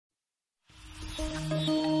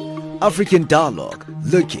African Dialogue,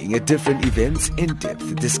 looking at different events in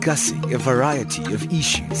depth, discussing a variety of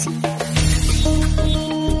issues.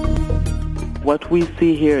 What we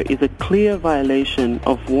see here is a clear violation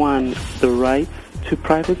of, one, the rights to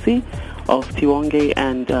privacy of Tiwonge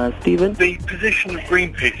and Stephen. The position of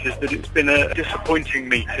Greenpeace is that it's been a disappointing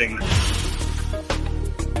meeting.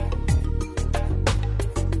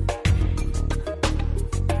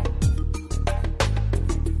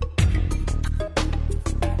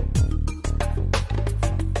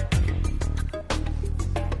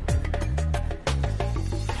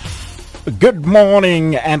 Good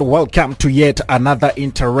morning and welcome to yet another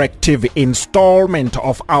interactive installment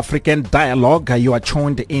of African Dialogue. You are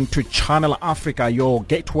tuned into Channel Africa, your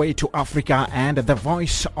gateway to Africa and the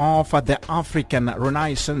voice of the African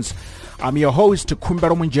Renaissance. I'm your host,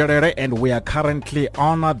 Kumbero Munjerere, and we are currently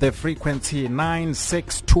on the frequency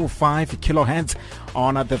 9625 kilohertz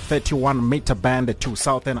on the 31 meter band to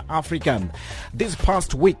Southern Africa. This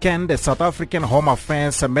past weekend, the South African Home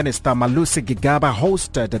Affairs Minister Malusi Gigaba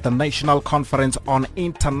hosted the National Conference on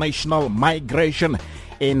International Migration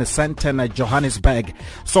in Sandton, Johannesburg.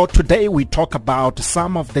 So today we talk about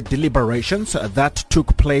some of the deliberations that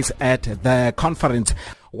took place at the conference.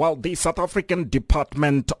 Well, the South African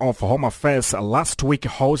Department of Home Affairs last week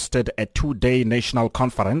hosted a two-day national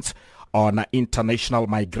conference on international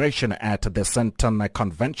migration at the Sandton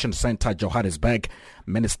Convention Centre, Johannesburg.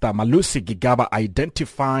 Minister Malusi Gigaba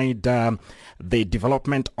identified the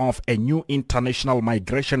development of a new international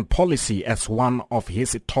migration policy as one of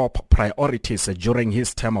his top priorities during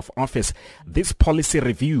his term of office. This policy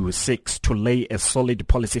review seeks to lay a solid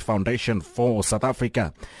policy foundation for South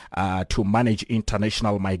Africa to manage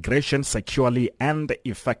international migration securely and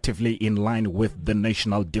effectively in line with the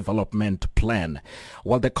National Development Plan.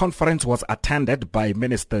 Well, the conference was attended by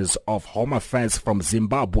ministers of Home Affairs from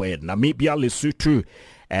Zimbabwe, Namibia, Lesotho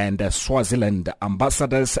and Swaziland,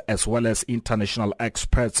 ambassadors as well as international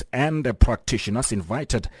experts and practitioners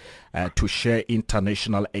invited to share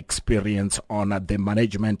international experience on the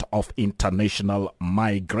management of international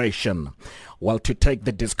migration. Well, to take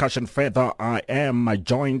the discussion further, I am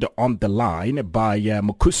joined on the line by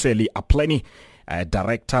Mkhuseli Apleni,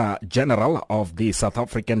 Director General of the South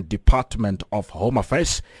African Department of Home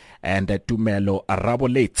Affairs, and Tumelo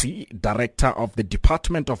Raboletsi, Director of the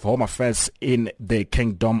Department of Home Affairs in the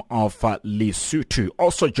Kingdom of Lesotho.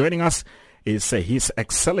 Also joining us is His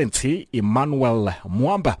Excellency Emmanuel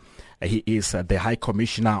Mwamba. He is the High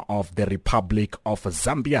Commissioner of the Republic of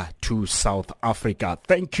Zambia to South Africa.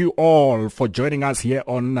 Thank you all for joining us here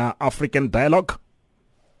on African Dialogue.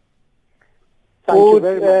 Thank you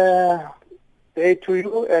very much. Day to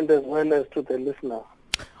you and as well as to the listener.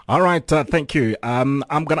 All right, thank you. I'm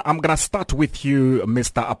gonna start with you,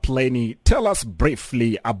 Mr. Apleni. Tell us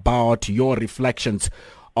briefly about your reflections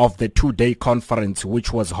of the two-day conference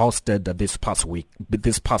which was hosted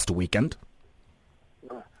this past weekend.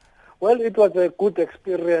 Well, it was a good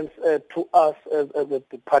experience to us as a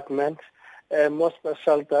department. More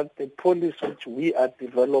special that the policy which we are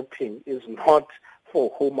developing is not for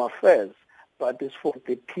Home Affairs, but is for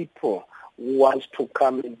the people who wants to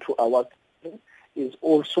come into our country. Is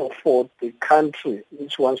also for the country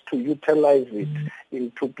which wants to utilize it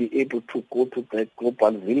in to be able to go to the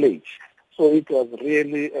global village. So it was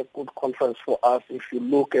really a good conference for us. If you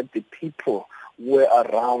look at the people who were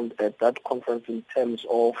around at that conference in terms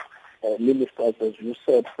of ministers, as you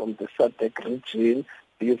said, from the SADC region,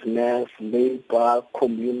 business, labor,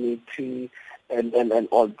 community, and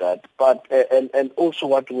all that. But and also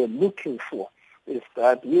what we're looking for is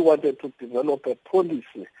that we wanted to develop a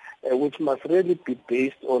policy which must really be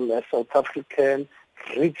based on a South African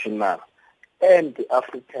regional and the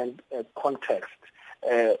African context.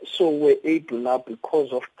 So we're able now,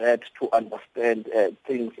 because of that, to understand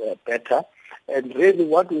things better. And really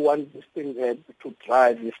what we want this thing to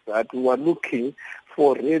drive is that we are looking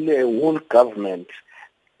for really a whole government,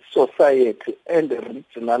 society, and a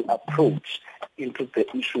regional approach into the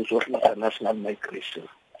issues of international migration.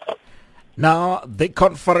 Now, the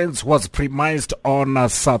conference was premised on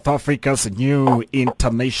South Africa's new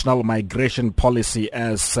international migration policy,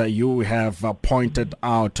 as you have pointed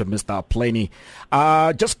out, Mr. Apleni.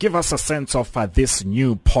 Just give us a sense of this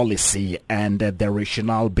new policy and the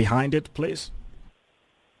rationale behind it, please.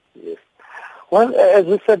 Yes. Well, as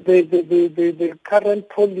we said, the current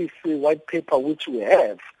policy white paper which we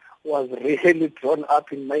have was really drawn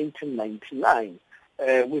up in 1999,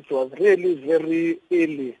 which was really very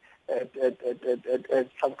early at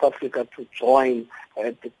South Africa to join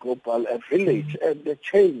the global village, and the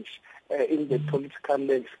change in the political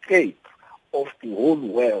landscape of the whole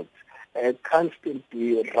world can't still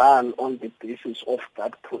be run on the basis of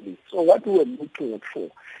that police. So what we're looking for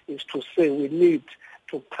is to say we need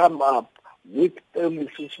to come up with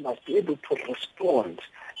policies which must be able to respond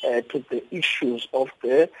to the issues of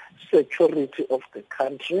the security of the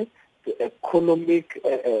country, the economic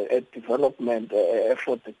development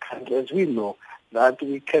for the country. As we know that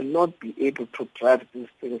we cannot be able to drive these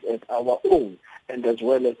things at our own, and as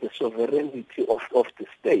well as the sovereignty of the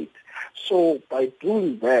state. So by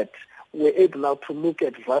doing that, we're able now to look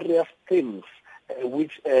at various things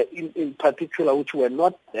which, in particular, which were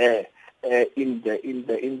not there in the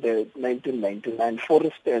 1999. For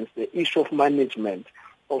instance, the issue of management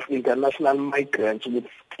of international migrants with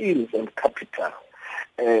skills and capital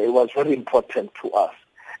was very important to us.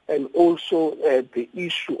 And also the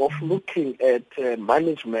issue of looking at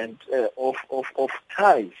management of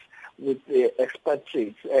ties with the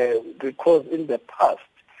expatriates, because in the past,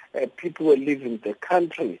 people were leaving the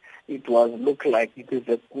country. It was look like it is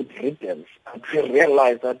a good riddance. And we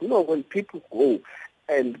realized that, when people go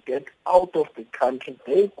and get out of the country,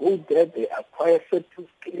 they go there, they acquire certain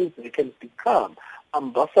skills, they can become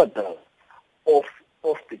ambassadors of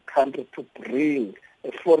the country to bring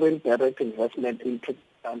a foreign direct investment into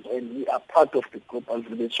the country, and we are part of the global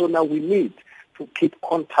village. So now we need to keep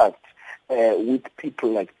contact with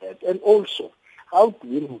people like that. And also, how do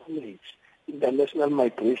we manage international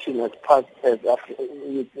migration with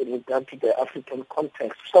regard to the African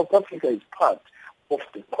context? South Africa is part of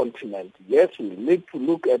the continent. Yes, we need to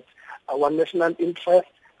look at our national interest,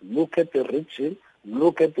 look at the region,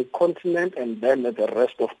 look at the continent, and then at the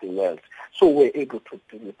rest of the world. So we're able to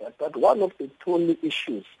deal with that. But one of the only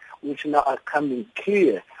issues which now are coming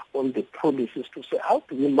clear on the policies to say, how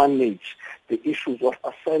do we manage the issues of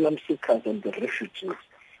asylum seekers and the refugees?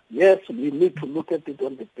 Yes, we need to look at it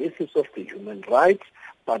on the basis of the human rights,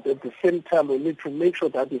 but at the same time we need to make sure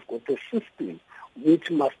that we've got a system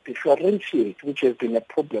which must differentiate, which has been a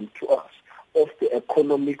problem to us, of the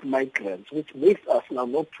economic migrants, which makes us now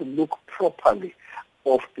not to look properly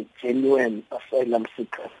of the genuine asylum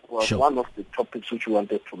seekers. Was Sure. one of the topics which we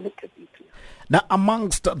wanted to look at it. Now,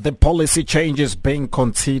 amongst the policy changes being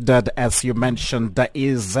considered, as you mentioned, there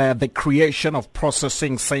is the creation of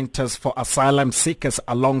processing centers for asylum seekers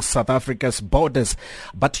along South Africa's borders.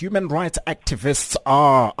 But human rights activists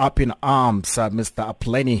are up in arms, Mr.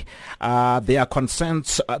 Apleni. They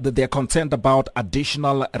are concerned about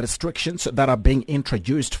additional restrictions that are being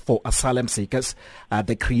introduced for asylum seekers,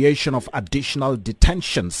 the creation of additional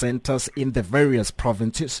detention centers in the various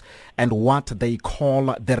provinces, and what they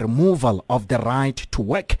call the removal of the right to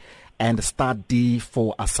work and study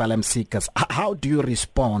for asylum seekers. How do you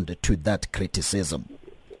respond to that criticism?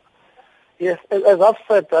 Yes, as I've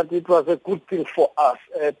said, that it was a good thing for us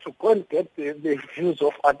to go and get the views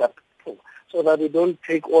of other people, so that we don't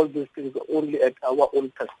take all these things only at our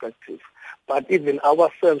own perspective, but even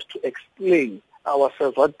ourselves to explain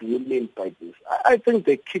ourselves, what do you mean by this? I think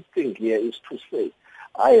the key thing here is to say,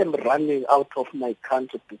 I am running out of my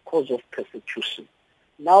country because of persecution.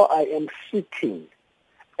 Now I am seeking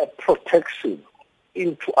a protection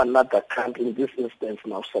into another country, in this instance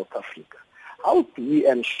now South Africa. How do we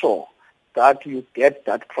ensure that you get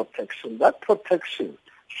that protection? That protection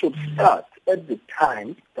should start at the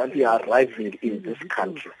time that you are arriving in this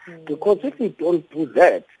country. Because if we don't do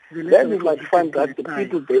that, then you might find that the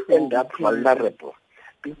people, they end up vulnerable.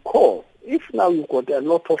 Because if now you've got a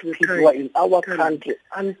lot of people who are in our country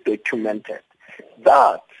undocumented,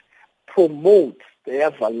 that promotes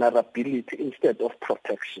their vulnerability instead of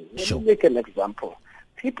protection. Sure. Let me make an example.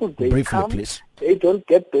 People, they Briefly, come, please. they don't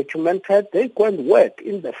get documented, they go and work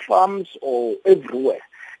in the farms or everywhere.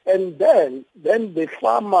 And then the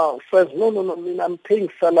farmer says, no, I'm paying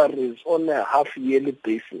salaries on a half-yearly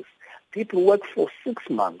basis. People work for 6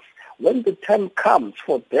 months. When the time comes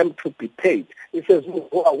for them to be paid, he says,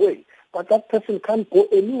 go away. But that person can't go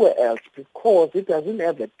anywhere else because it doesn't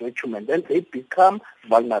have a document, and they become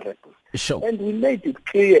vulnerable. Sure. And we made it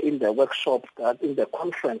clear in the workshop, that in the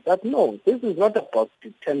conference, that no, this is not about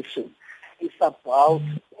detention. It's about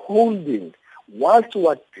holding whilst you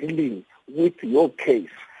are dealing with your case.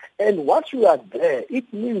 And once you are there,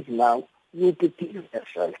 it means now you'll be given a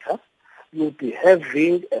shelter, you'll be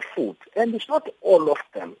having a food. And it's not all of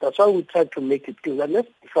them. That's why we try to make it clear. Let's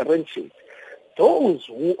differentiate. Those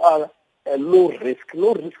who are low risk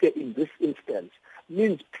in this instance,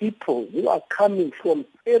 means people who are coming from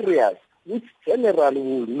areas which generally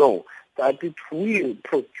will know that it will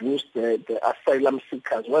produce the asylum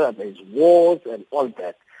seekers, whether there is wars and all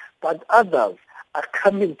that. But others are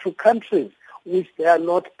coming to countries which they are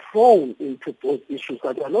not prone into those issues.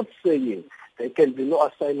 That we are not saying There can be no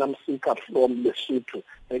asylum seeker from Lesotho.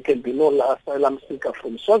 There can be no asylum seeker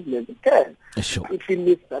from Swaziland. It can. Sure. If you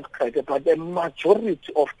meet that criteria, but the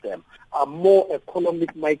majority of them are more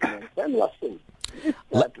economic migrants than we are saying.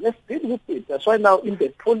 Let's deal with it. That's why now in the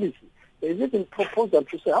policy, there is even proposal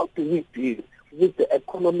to say, how do we deal with the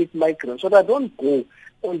economic migrants? So that I don't go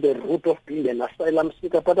on the route of being an asylum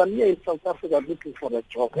seeker, but I'm here in South Africa looking for a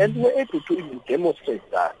job. And we're able to even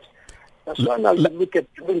demonstrate that. That's why now you look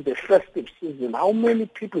at during the festive season, how many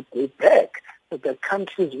people go back to the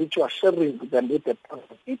countries which are sharing with them with the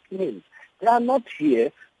process. It means they are not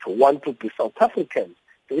here to want to be South Africans.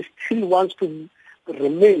 They still want to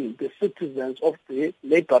remain the citizens of the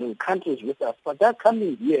neighboring countries with us, but they're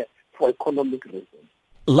coming here for economic reasons.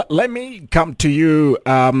 Let me come to you,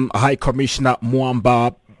 High Commissioner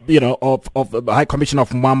Mwamba, of High Commissioner of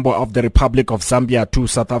Mwamba of the Republic of Zambia to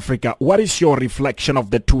South Africa. What is your reflection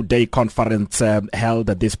of the two-day conference held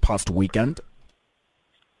this past weekend?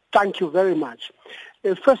 Thank you very much.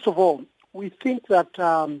 First of all, we think that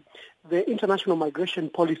the international migration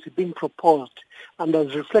policy being proposed and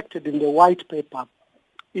as reflected in the white paper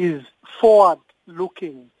is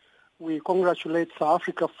forward-looking. We congratulate South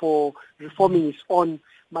Africa for reforming its own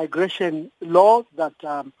migration law that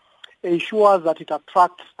ensures that it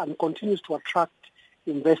attracts and continues to attract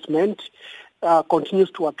investment, continues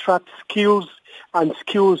to attract skills and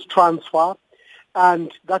skills transfer,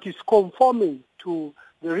 and that is conforming to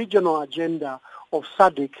the regional agenda of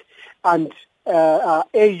SADC and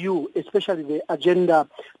AU, especially the Agenda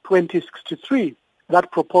 2063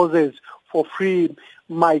 that proposes for free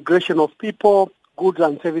migration of people, goods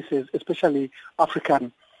and services, especially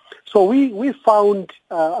African. So we found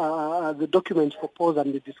the documents proposed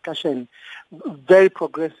and the discussion very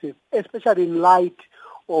progressive, especially in light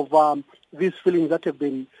of these feelings that have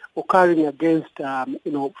been occurring against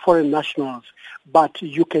foreign nationals. But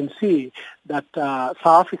you can see that South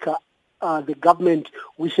Africa, the government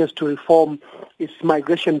wishes to reform its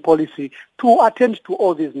migration policy to attend to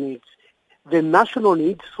all these needs: the national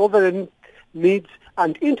needs, sovereign needs,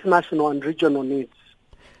 and international and regional needs.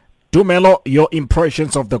 Tumelo, your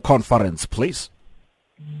impressions of the conference, please.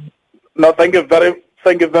 No, thank you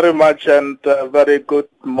very much, and very good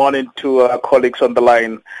morning to our colleagues on the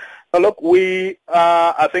line. Now, look,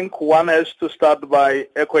 I think one has to start by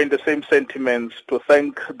echoing the same sentiments to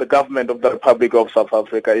thank the government of the Republic of South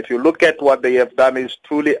Africa. If you look at what they have done, is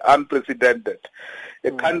truly unprecedented.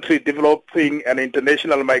 A country developing an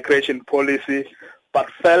international migration policy, but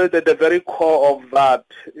felt at the very core of that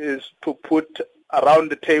is to put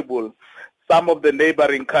around the table some of the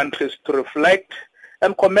neighboring countries to reflect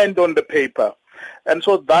and comment on the paper. And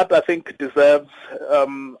so that, I think, deserves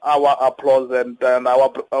our applause, and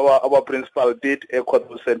our principal did echo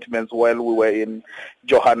those sentiments while we were in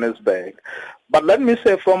Johannesburg. But let me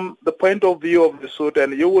say, from the point of view of Lesotho,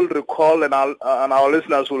 and you will recall, and our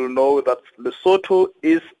listeners will know, that Lesotho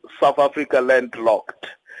is South Africa landlocked.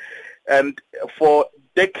 And for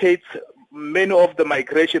decades, many of the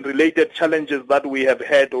migration-related challenges that we have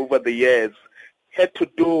had over the years had to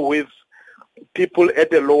do with people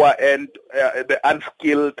at the lower end, the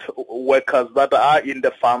unskilled workers that are in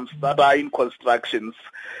the farms, that are in constructions,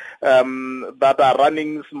 that are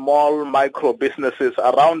running small micro businesses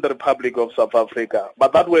around the Republic of South Africa,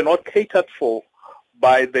 but that were not catered for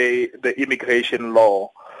by the immigration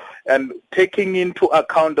law. And taking into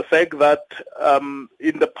account the fact that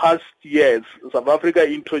in the past years, South Africa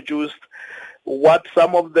introduced what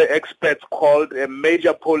some of the experts called a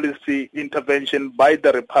major policy intervention by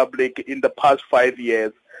the Republic in the past 5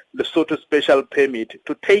 years, the Lesotho Special Permit,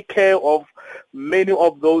 to take care of many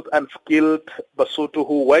of those unskilled Basotho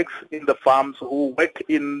who works in the farms, who work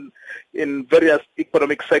in various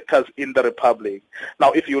economic sectors in the Republic.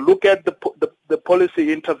 Now, if you look at the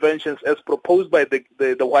policy interventions as proposed by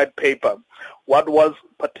the white paper, what was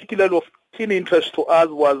particularly of keen interest to us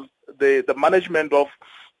was the management of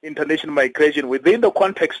international migration within the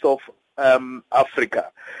context of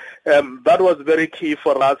Africa. That was very key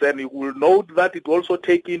for us, and you will note that it also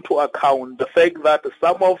take into account the fact that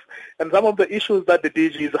some of the issues that the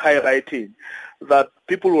DG is highlighting, that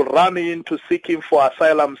people will run into seeking for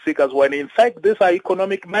asylum seekers when in fact these are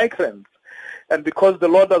economic migrants. And because the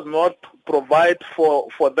law does not provide for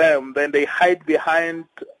them, then they hide behind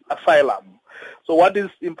asylum. So what is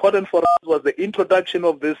important for us was the introduction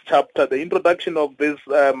of this chapter, the introduction of this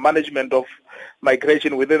management of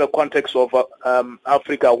migration within the context of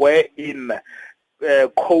Africa, wherein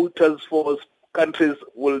quotas for countries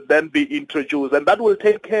will then be introduced. And that will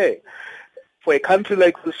take care, for a country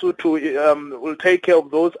like Lesotho, will take care of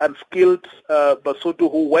those unskilled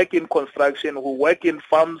Basotho who work in construction, who work in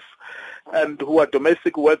farms, and who are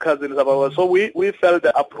domestic workers in Zimbabwe. So we felt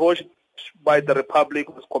the approach by the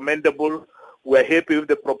Republic was commendable. We're happy with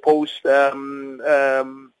the proposed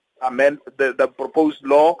the proposed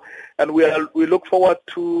law, and we look forward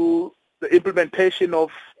to the implementation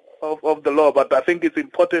of the law. But I think it's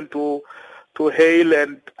important to hail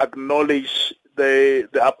and acknowledge the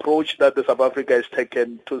approach that the South Africa has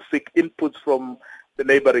taken to seek inputs from the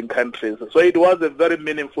neighboring countries. So it was a very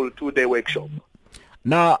meaningful 2-day workshop.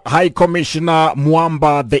 Now, High Commissioner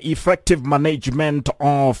Mwamba, the effective management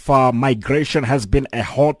of migration has been a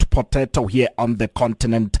hot potato here on the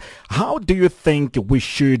continent. How do you think we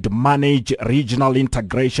should manage regional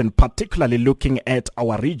integration, particularly looking at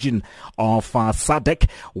our region of SADC,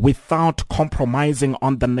 without compromising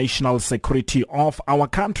on the national security of our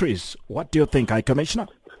countries? What do you think, High Commissioner?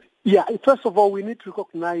 Yeah, first of all, we need to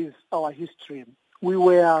recognize our history. We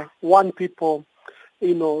were one people,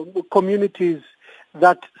 communities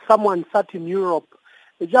that someone sat in Europe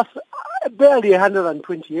just barely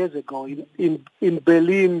 120 years ago in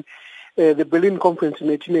Berlin, the Berlin Conference in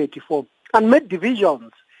 1884, and made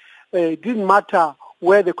divisions. It didn't matter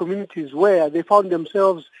where the communities were. They found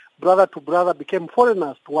themselves brother to brother, became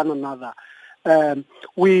foreigners to one another.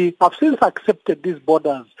 We have since accepted these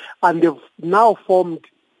borders, and they've now formed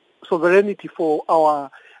sovereignty for our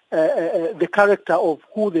the character of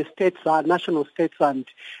who the states are, national states and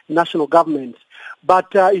national governments. But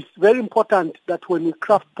it's very important that when we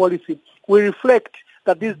craft policy, we reflect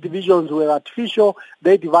that these divisions were artificial,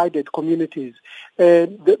 they divided communities.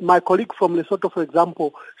 My colleague from Lesotho, for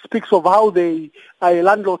example, speaks of how they are a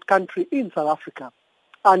landlocked country in South Africa.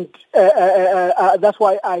 And that's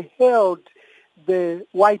why I held the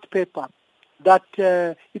white paper that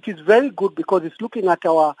it is very good because it's looking at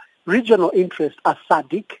our regional interest as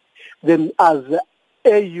SADC, then as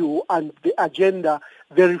AU and the agenda,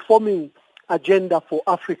 the reforming agenda for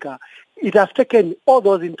Africa. It has taken all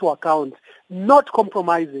those into account, not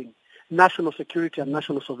compromising national security and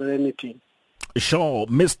national sovereignty. Sure.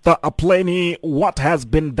 Mr. Apleni, what has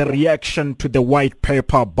been the reaction to the white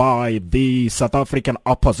paper by the South African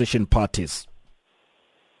opposition parties?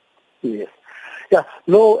 Yes. Yeah,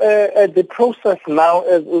 no, the process now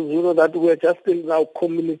is that we're just now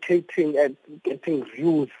communicating and getting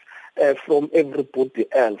views from everybody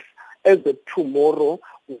else. As of tomorrow,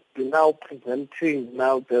 we'll be now presenting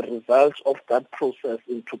now the results of that process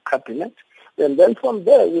into cabinet. And then from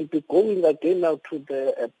there, we'll be going again now to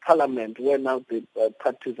the parliament where now the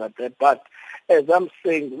parties are there. But as I'm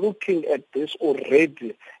saying, looking at this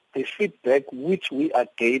already, the feedback which we are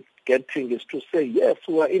getting is to say, yes,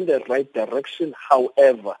 we are in the right direction.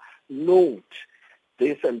 However, note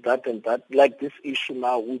this and that, like this issue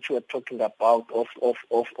now which we're talking about of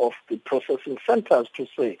the processing centers, to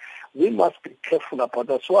say we must be careful about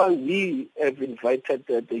that. That's why we have invited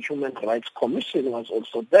the Human Rights Commission was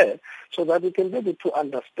also there, so that we can be able to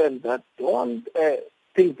understand that don't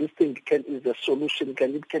think this thing is a solution,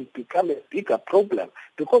 it can become a bigger problem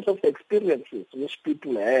because of the experiences which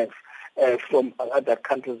people have from other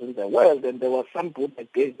countries in the world. And there was some good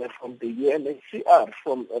again from the UNHCR,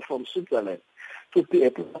 from Switzerland, to be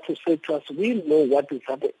able to say to us, we know what is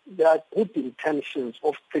happening. There are good intentions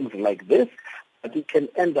of things like this, but it can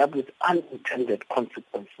end up with unintended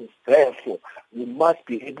consequences. Therefore, we must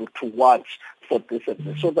be able to watch for this and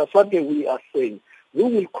this. So that's what we are saying. We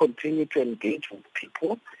will continue to engage with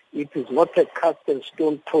people. It is not a cast and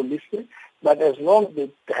stone policy, but as long as the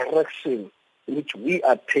direction which we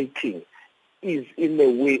are taking is in a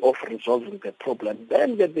way of resolving the problem,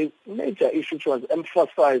 then the major issue which was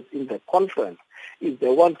emphasized in the conference is they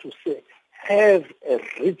want to say, have a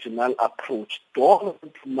regional approach. Don't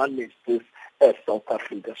manage this as South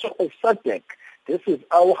Africa. So as SADC, this is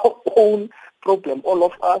our own problem, all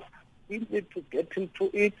of us. We need to get into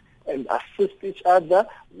it and assist each other.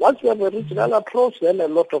 Once we have a regional approach, then a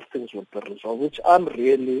lot of things will be resolved, which I'm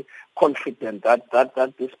really confident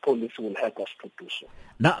that this policy will help us to do so.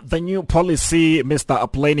 Now, the new policy, Mr.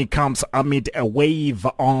 Apleni, comes amid a wave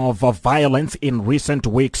of violence in recent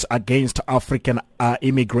weeks against African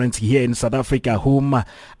immigrants here in South Africa, whom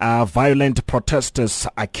violent protesters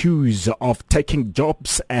accuse of taking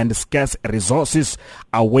jobs and scarce resources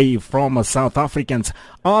away from South Africans.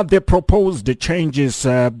 Are the proposed changes,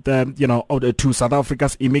 to South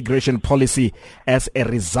Africa's immigration policy as a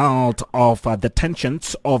result of the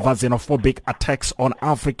tensions of xenophobic attacks on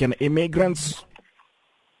African immigrants?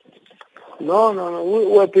 No.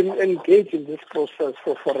 We have been engaged in this process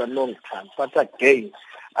for a long time. But again,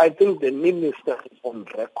 I think the minister is on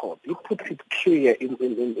record. He put it clear in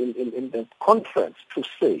the conference to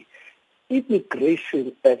say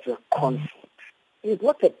immigration as a concept is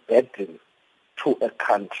not a burden to a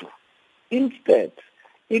country. Instead,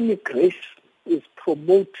 immigration is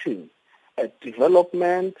promoting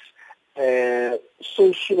development,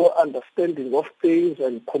 social understanding of things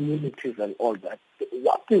and communities and all that.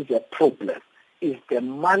 What is the problem is the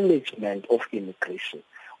management of immigration.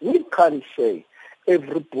 We can't say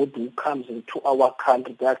everybody who comes into our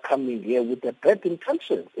country, they are coming here with a bad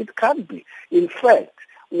intention. It can't be. In fact,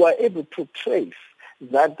 we are able to trace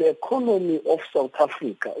that the economy of South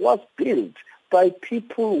Africa was built by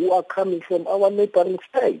people who are coming from our neighboring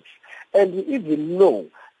states. And we even know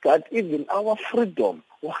that even our freedom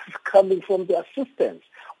was coming from the assistance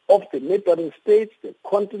of the neighboring states, the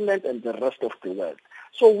continent, and the rest of the world.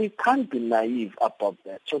 So we can't be naive about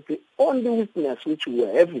that. So the only weakness which we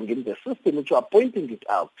are having in the system, which we are pointing it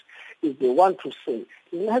out, is they want to say,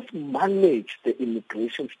 let's manage the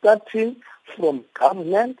immigration, starting from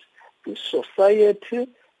government, the society,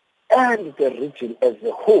 and the region as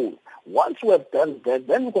a whole. Once we have done that,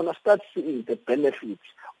 then we're going to start seeing the benefits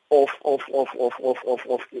of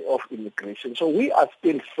immigration. So we are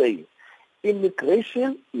still saying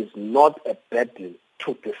immigration is not a burden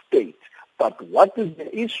to the state. But what is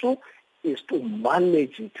the issue is to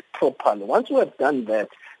manage it properly. Once we have done that,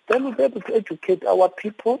 then we'll be able to educate our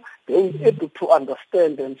people. They will be able to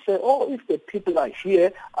understand and say, oh, if the people are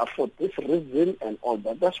here are for this reason and all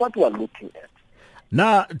that. That's what we are looking at.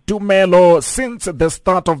 Now, Tumelo, since the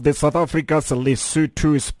start of the South Africa's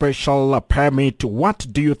Lesotho special permit, what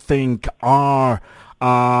do you think are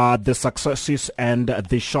the successes and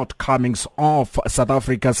the shortcomings of South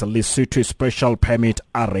Africa's Lesotho special permit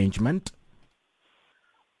arrangement?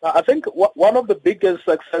 I think one of the biggest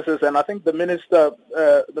successes, and I think the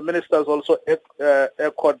ministers also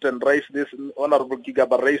echoed and raised this, Honorable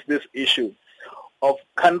Gigaba raised this issue of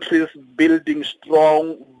countries building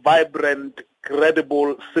strong, vibrant,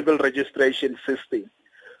 credible civil registration system.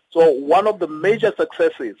 So one of the major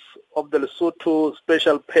successes of the Lesotho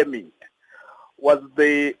special permit was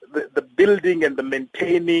the building and the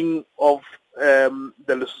maintaining of the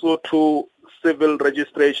Lesotho civil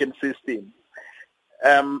registration system.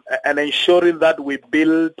 And ensuring that we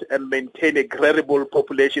build and maintain a credible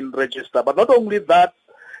population register. But not only that,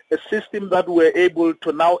 a system that we're able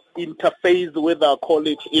to now interface with our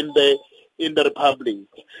colleagues in the Republic.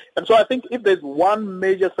 And so I think if there's one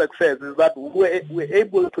major success is that we're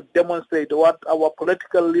able to demonstrate what our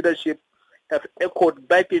political leadership have echoed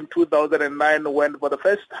back in 2009 when for the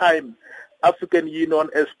first time African Union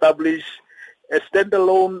established a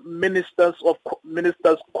standalone ministers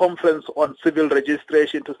conference on civil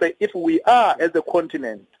registration to say if we are as a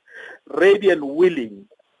continent ready and willing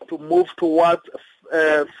to move towards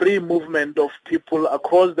free movement of people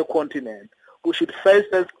across the continent, we should first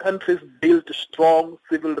as countries build strong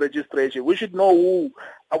civil registration. We should know who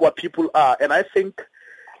our people are. And I think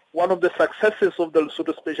one of the successes of the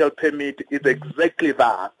Lesotho Special Permit is exactly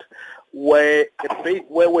that, where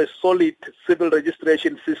a solid civil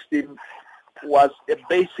registration system was a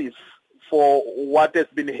basis for what has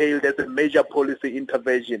been hailed as a major policy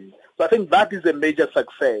intervention. So I think that is a major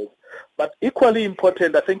success. But equally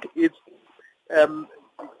important, I think it's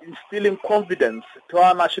instilling confidence to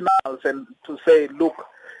our nationals and to say, look,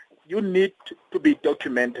 you need to be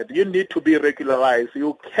documented. You need to be regularized.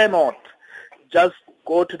 You cannot just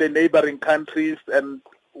go to the neighboring countries and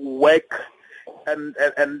work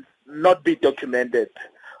and not be documented.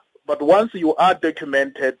 But once you are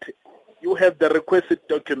documented, you have the requisite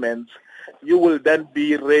documents, you will then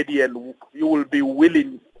be ready and you will be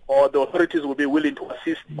willing, or the authorities will be willing to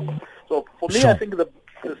assist you. So for me, I think the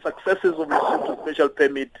successes of the special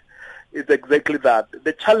permit is exactly that.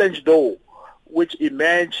 The challenge, though, which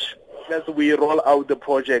emerged as we roll out the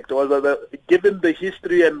project, was that given the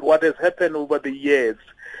history and what has happened over the years,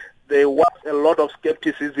 there was a lot of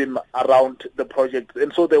skepticism around the project,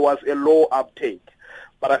 and so there was a low uptake.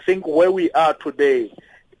 But I think where we are today,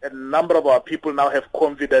 a number of our people now have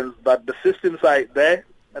confidence that the systems are there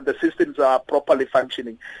and the systems are properly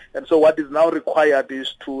functioning. And so what is now required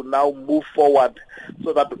is to now move forward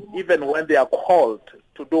so that even when they are called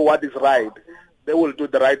to do what is right, they will do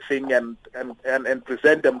the right thing and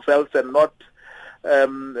present themselves and not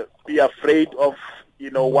be afraid of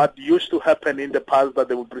what used to happen in the past, that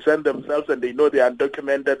they will present themselves and they know they are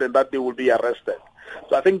undocumented and that they will be arrested.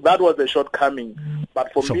 So I think that was a shortcoming.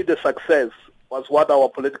 But for me, the success was what our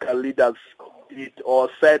political leaders did or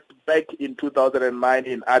said back in 2009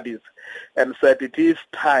 in Addis, and said it is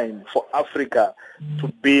time for Africa to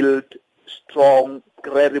build strong,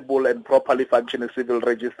 credible and properly functioning civil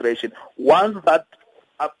registration. Once that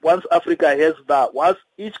once Africa has that, once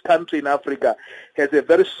each country in Africa has a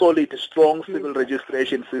very solid, strong civil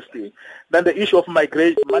registration system, then the issue of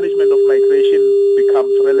migration, management of migration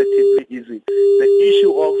becomes relatively easy. The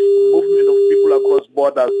issue of movement of people across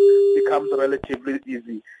borders becomes relatively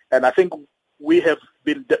easy. And I think we have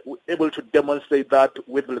been able to demonstrate that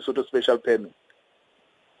with the Lesotho special permit.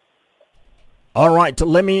 All right,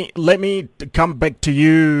 let me come back to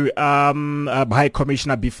you, High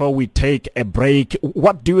Commissioner, before we take a break.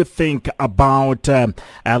 What do you think about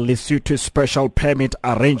Lesotho special permit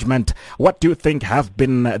arrangement? What do you think have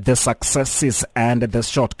been the successes and the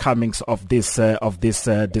shortcomings of this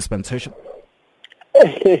dispensation?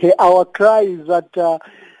 Our cry is that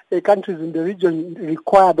countries in the region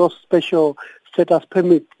require those special status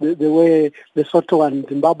permits the way Lesotho and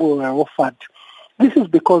Zimbabwe were offered. This is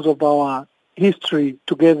because of our history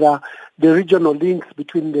together, the regional links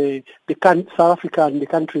between the South Africa and the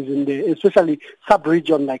countries in the especially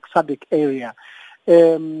sub-region like SADC area.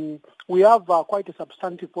 We have quite a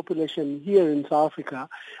substantive population here in South Africa.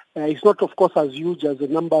 It's not, of course, as huge as the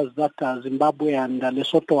numbers that Zimbabwe and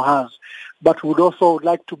Lesotho has, but would also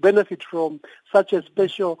like to benefit from such a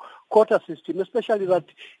special quota system, especially that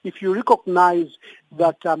if you recognize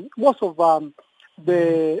that most of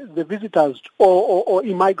the visitors or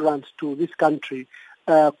immigrants to this country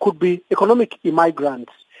could be economic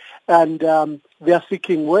immigrants, and they are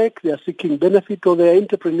seeking work, they are seeking benefit, or they are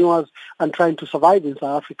entrepreneurs and trying to survive in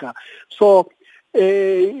South Africa. So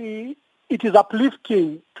it is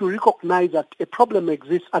uplifting to recognize that a problem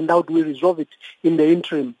exists and how do we resolve it in the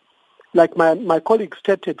interim. Like my colleague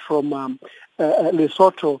stated from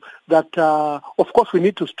Lesotho, that of course we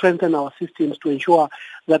need to strengthen our systems to ensure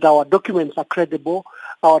that our documents are credible,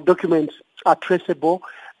 our documents are traceable,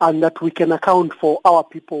 and that we can account for our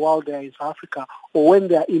people while they are in South Africa or when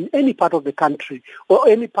they are in any part of the country or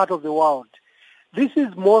any part of the world. This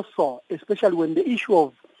is more so, especially when the issue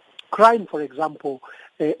of crime, for example,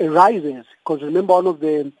 arises, because remember one of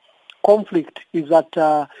the conflict is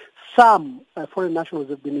that some foreign nationals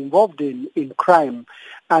have been involved in crime,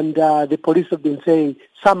 and the police have been saying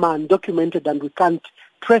some are undocumented and we can't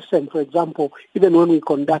trace them, for example, even when we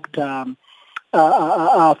conduct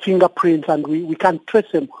fingerprints and we can't trace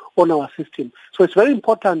them on our system. So it's very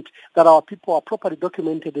important that our people are properly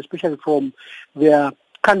documented, especially from their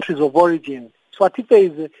countries of origin. So if there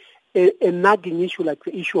is a nagging issue like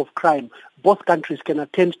the issue of crime, both countries can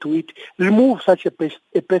attend to it, remove such a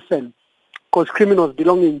person, because criminals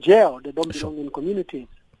belong in jail, they don't belong in communities.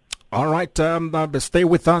 All right, stay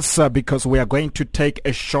with us because we are going to take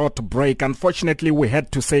a short break. Unfortunately, we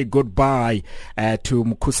had to say goodbye to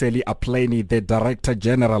Mkhuseli Apleni, the Director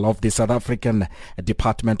General of the South African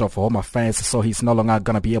Department of Home Affairs, so he's no longer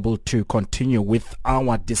going to be able to continue with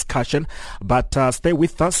our discussion. But stay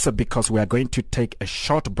with us because we are going to take a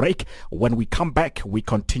short break. When we come back, we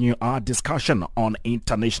continue our discussion on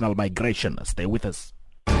international migration. Stay with us.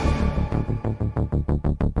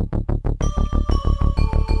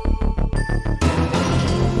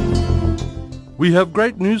 We have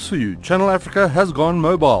great news for you. Channel Africa has gone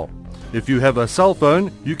mobile. If you have a cell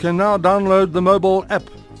phone, you can now download the mobile app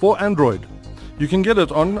for Android. You can get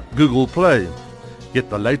it on Google Play. Get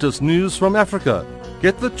the latest news from Africa.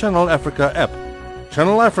 Get the Channel Africa app.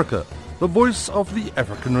 Channel Africa, the voice of the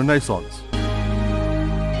African Renaissance.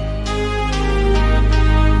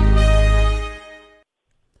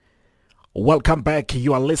 Welcome back.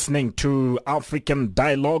 You are listening to African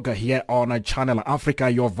Dialogue here on Channel Africa,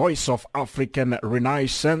 your voice of African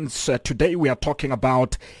Renaissance. Today we are talking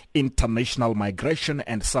about international migration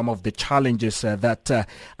and some of the challenges that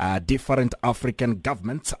different African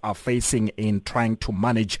governments are facing in trying to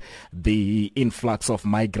manage the influx of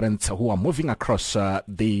migrants who are moving across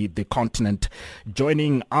the continent.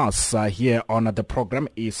 Joining us here on the program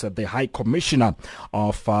is the High Commissioner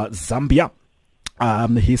of Zambia,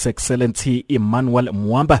 His Excellency Emmanuel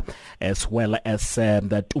Mwamba, as well as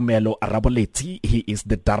the Tumelo Raboletsi. He is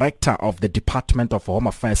the Director of the Department of Home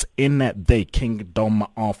Affairs in the Kingdom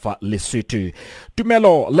of Lesotho.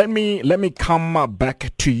 Tumelo, let me come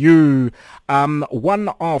back to you. One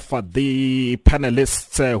of the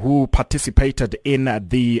panelists who participated in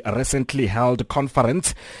the recently held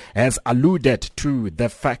conference has alluded to the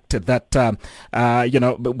fact that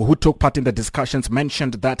who took part in the discussions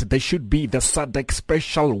mentioned that there should be the SADC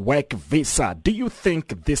special work visa. Do you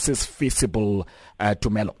think this is feasible,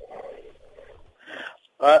 Tumelo?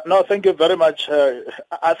 No, thank you very much.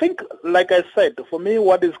 I think, like I said, for me,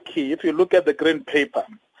 what is key, if you look at the Green Paper,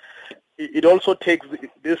 it also takes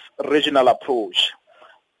this regional approach.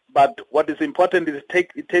 But what is important is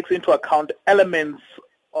it takes into account elements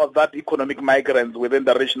of that economic migrants within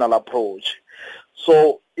the regional approach.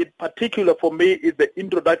 So in particular for me is the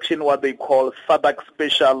introduction what they call SADC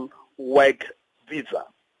Special Work Visa.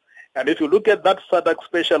 And if you look at that SADC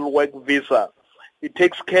Special Work Visa, it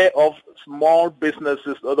takes care of small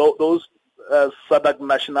businesses, those SADC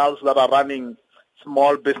nationals that are running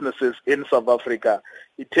small businesses in South Africa.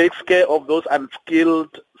 It takes care of those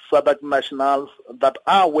unskilled SADC nationals that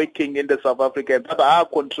are working in the South Africa and that are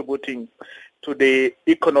contributing to the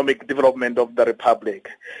economic development of the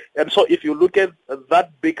Republic. And so if you look at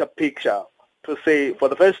that bigger picture, to say for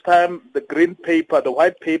the first time the green paper, the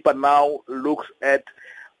white paper now looks at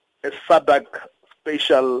a SADC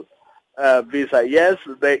special visa. Yes,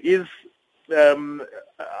 there is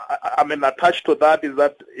attached to that is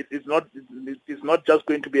that it is not just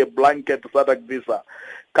going to be a blanket SADC visa.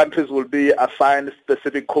 Countries will be assigned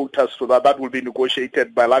specific quotas to that. That will be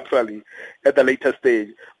negotiated bilaterally at a later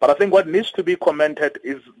stage. But I think what needs to be commented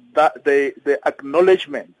is that the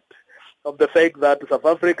acknowledgement of the fact that South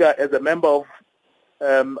Africa, as a member of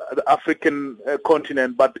the African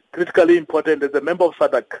continent, but critically important as a member of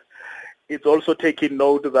SADC, it's also taking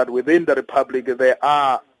note that within the Republic there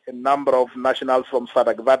are a number of nationals from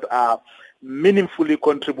SADC that are meaningfully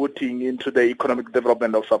contributing into the economic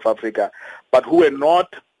development of South Africa, but who were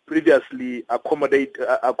not previously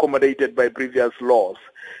accommodated by previous laws.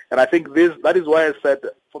 And I think that is why I said,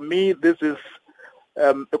 for me, this is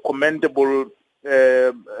a commendable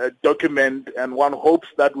document, and one hopes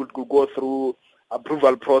that would go through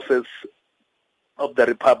approval process of the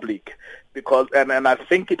Republic, because and I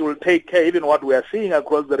think it will take care, even what we are seeing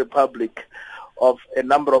across the Republic, of a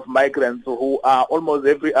number of migrants who are almost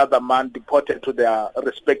every other month deported to their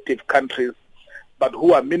respective countries, but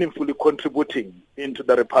who are meaningfully contributing into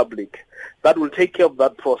the Republic. That will take care of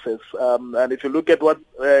that process. And if you look at what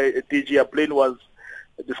DG Apleni was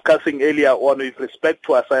discussing earlier on with respect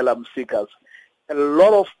to asylum seekers, a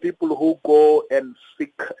lot of people who go and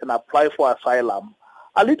seek and apply for asylum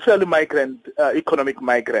are literally economic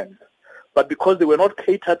migrants. But because they were not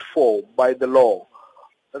catered for by the law,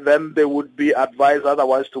 then they would be advised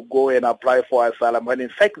otherwise to go and apply for asylum, when in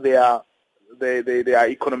fact they are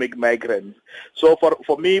economic migrants. So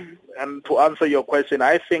for me, and to answer your question,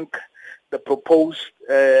 I think the proposed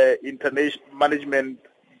management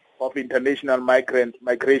of international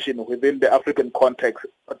migration within the African context,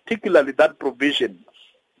 particularly that provision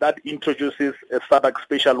that introduces a SADC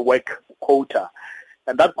special work quota,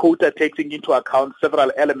 and that quota taking into account several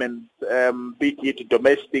elements, be it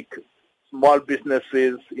domestic, small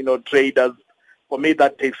businesses, traders. For me,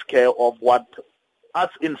 that takes care of what us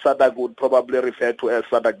in SADC would probably refer to as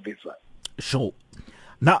SADC visa. Sure.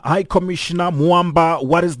 Now, High Commissioner Mwamba,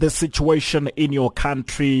 what is the situation in your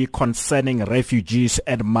country concerning refugees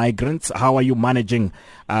and migrants? How are you managing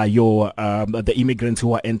the immigrants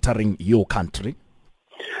who are entering your country?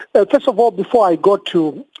 First of all, before I go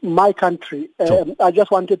to my country, sure. I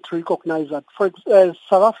just wanted to recognize that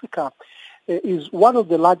South Africa is one of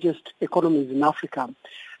the largest economies in Africa,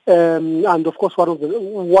 and of course one of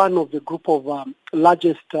the group of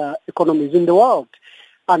largest economies in the world.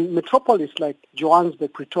 And metropolis like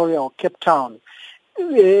Johannesburg, Pretoria, or Cape Town,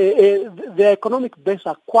 their economic base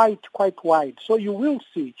are quite wide. So you will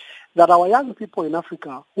see that our young people in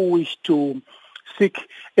Africa who wish to seek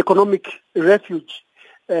economic refuge,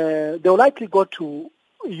 they'll likely go to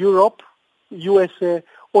Europe, USA,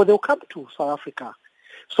 or they'll come to South Africa.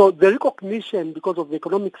 So the recognition, because of the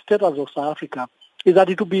economic status of South Africa, is that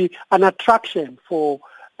it will be an attraction for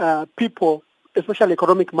people, especially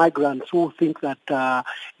economic migrants, who think that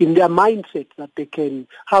in their mindset that they can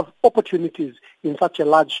have opportunities in such a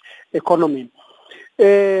large economy.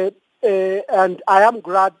 And I'm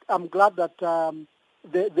glad that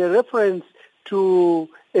the reference to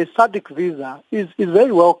a SADC visa is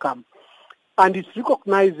very welcome, and it's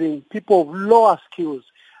recognizing people of lower skills.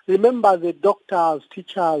 Remember, the doctors,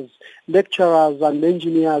 teachers, lecturers, and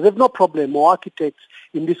engineers have no problem, or architects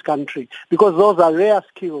in this country, because those are rare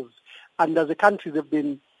skills, and as a country they've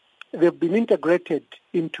been integrated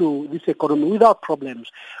into this economy without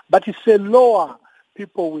problems. But it's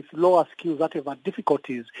people with lower skills that have had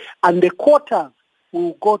difficulties, and the quotas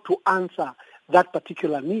will go to answer that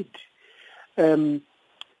particular need.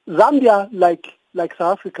 Zambia, like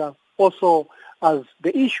South Africa, also has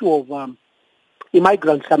the issue of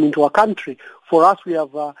immigrants coming to our country. For us, we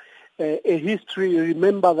have a history.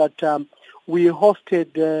 Remember that we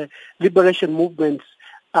hosted liberation movements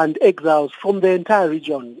and exiles from the entire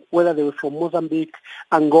region, whether they were from Mozambique,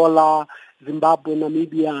 Angola, Zimbabwe,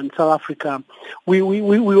 Namibia, and South Africa. We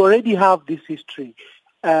already have this history,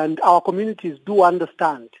 and our communities do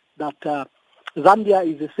understand that Zambia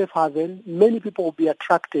is a safe haven. Many people will be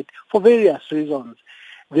attracted for various reasons.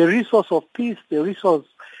 the resource of peace, the resource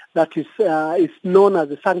that is known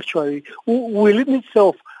as a sanctuary, will in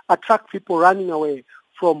itself attract people running away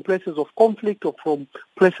from places of conflict or from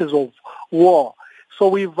places of war. So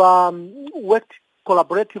we've worked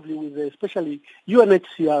collaboratively with especially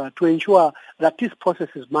UNHCR to ensure that this process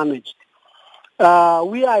is managed. We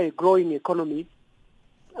are a growing economy,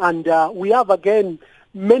 and we have, again,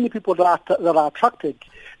 many people that are attracted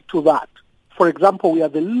to that. For example, we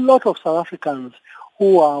have a lot of South Africans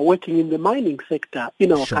who are working in the mining sector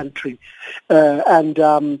in our country, and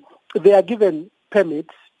they are given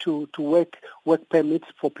permits to work permits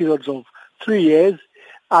for periods of 3 years,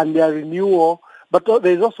 and their renewal. But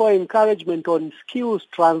there's also encouragement on skills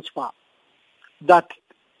transfer, that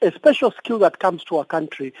a special skill that comes to our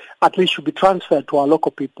country at least should be transferred to our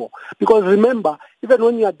local people. Because remember, even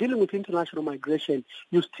when you are dealing with international migration,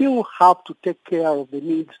 you still have to take care of the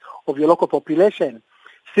needs of your local population,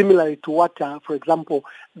 similarly to what, for example,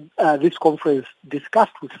 this conference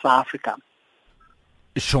discussed with South Africa.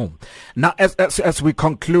 Sure. Now, as we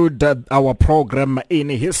conclude our program, in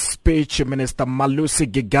his speech, Minister Malusi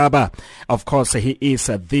Gigaba, of course, he is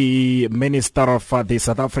the Minister of the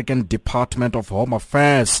South African Department of Home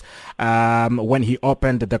Affairs. When he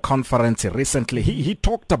opened the conference recently, he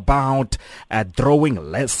talked about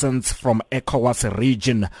drawing lessons from ECOWAS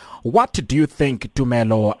region. What do you think,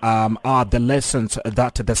 Tumelo, are the lessons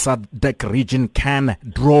that the SADC region can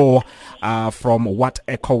draw from what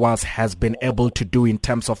ECOWAS has been able to do in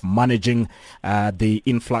terms of managing the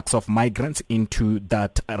influx of migrants into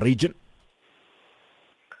that region?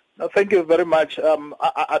 Thank you very much.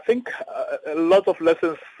 I think a lot of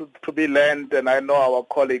lessons to be learned, and I know our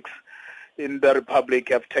colleagues in the Republic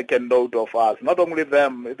have taken note of us. Not only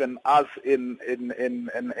them, even us in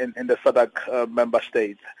the SADC member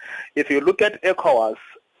states. If you look at ECOWAS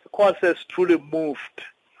has truly moved.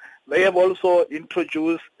 They have also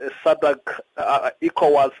introduced a SADC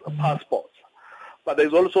ECOWAS passports. But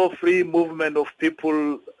there's also free movement of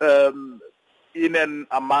people in and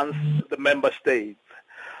amongst the member states.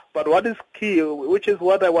 But what is key, which is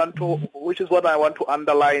what I want to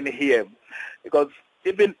underline here, because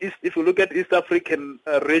even if you look at East African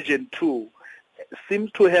region too,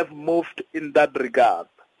 seems to have moved in that regard.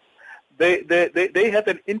 They have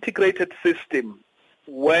an integrated system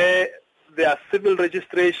where there are civil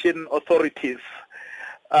registration authorities.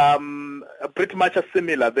 Pretty much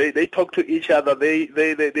similar. They talk to each other.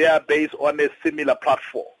 They are based on a similar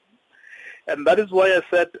platform, and that is why I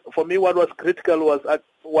said, for me, what was critical was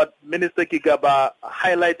what Minister Gigaba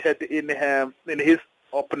highlighted in his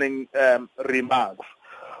opening remarks,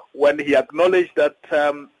 when he acknowledged that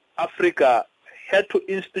Africa had to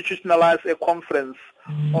institutionalize a conference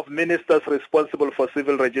of ministers responsible for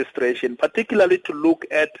civil registration, particularly to look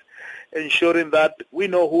at ensuring that we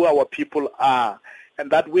know who our people are, and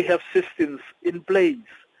that we have systems in place,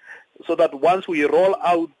 so that once we roll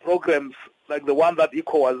out programs like the one that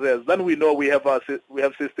ECOWAS has, then we know we have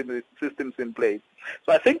systems in place.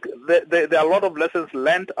 So I think there are a lot of lessons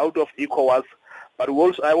learned out of ECOWAS, but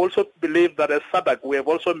I also believe that as SADC we have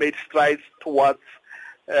also made strides towards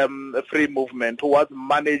free movement, towards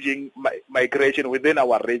managing migration within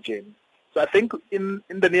our region. So I think in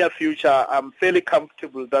the near future, I'm fairly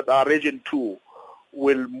comfortable that our region too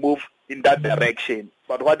will move in that direction.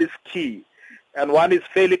 But what is key, and one is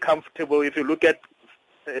fairly comfortable, if you look at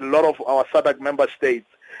a lot of our SADC member states,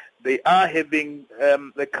 they are having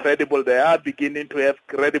they are beginning to have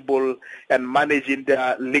credible and managing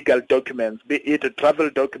their legal documents, be it travel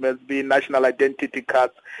documents, be it national identity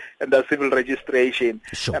cards, and the civil registration.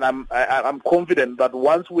 Sure. And I'm confident that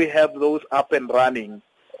once we have those up and running,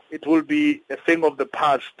 it will be a thing of the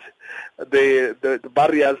past, the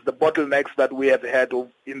barriers, the bottlenecks that we have had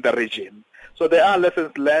in the region. So there are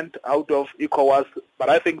lessons learned out of ECOWAS, but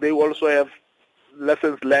I think they also have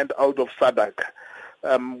lessons learned out of SADC.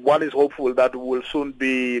 One is hopeful that will soon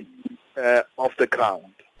be off the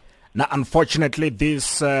ground. Now, unfortunately,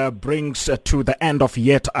 this brings to the end of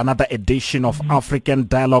yet another edition of African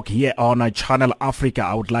Dialogue here on Channel Africa.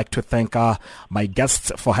 I would like to thank my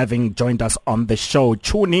guests for having joined us on the show.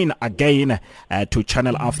 Tune in again to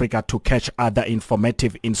Channel Africa to catch other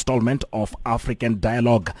informative installment of African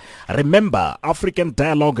Dialogue. Remember, African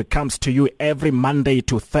Dialogue comes to you every Monday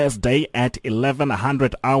to Thursday at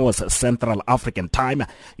 1100 hours Central African Time.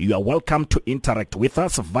 You are welcome to interact with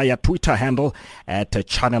us via Twitter handle at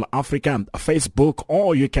Channel Africa, Facebook,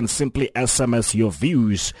 or you can simply SMS your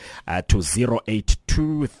views to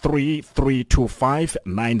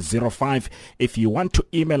 0823325905. If you want to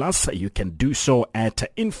email us, you can do so at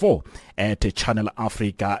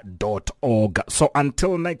info@channelafrica.org. So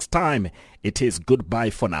until next time, it is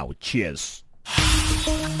goodbye for now. Cheers.